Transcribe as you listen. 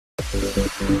Hello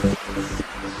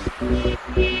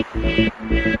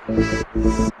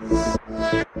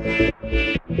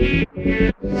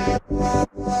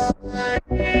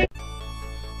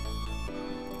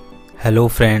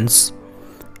friends,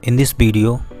 in this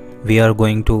video we are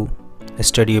going to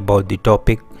study about the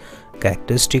topic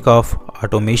characteristic of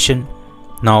automation.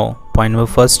 Now point number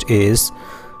first is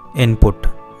input,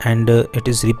 and it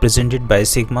is represented by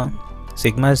sigma.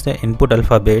 Sigma is the input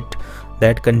alphabet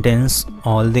that contains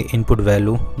all the input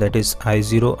value, that is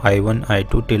I0, I1,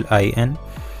 I2 till In.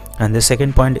 And the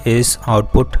second point is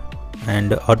output,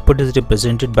 and output is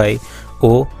represented by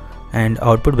O, and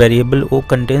output variable O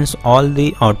contains all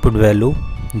the output value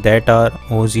that are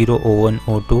O0, O1,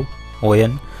 O2,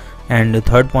 On. And the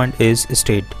third point is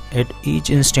state. At each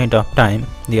instant of time,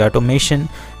 the automation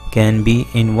can be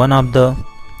in one of the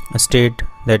state,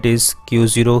 that is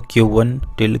Q0, Q1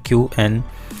 till Qn.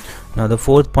 Now the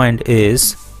fourth point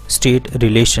is state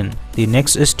relation. The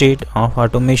next state of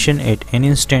automation at any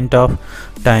instant of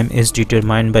time is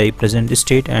determined by present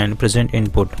state and present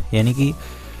input. यानी कि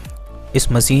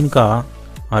इस machine का,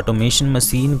 automation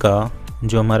machine का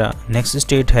जो हमारा next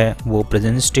state है वो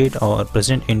present state और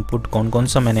प्रेजेंट इनपुट कौन कौन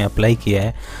सा मैंने अप्लाई किया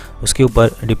है उसके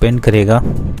ऊपर डिपेंड करेगा.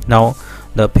 Now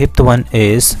the fifth one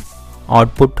is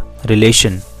output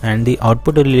relation, and the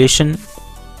output relation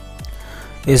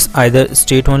is either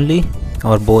state only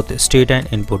और बोथ स्टेट एंड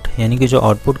इनपुट. यानी कि जो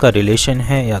आउटपुट का रिलेशन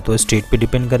है या तो स्टेट पे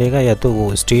डिपेंड करेगा या तो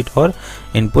वो स्टेट और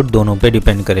इनपुट दोनों पे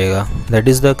डिपेंड करेगा. That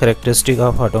is the characteristic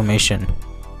of automation.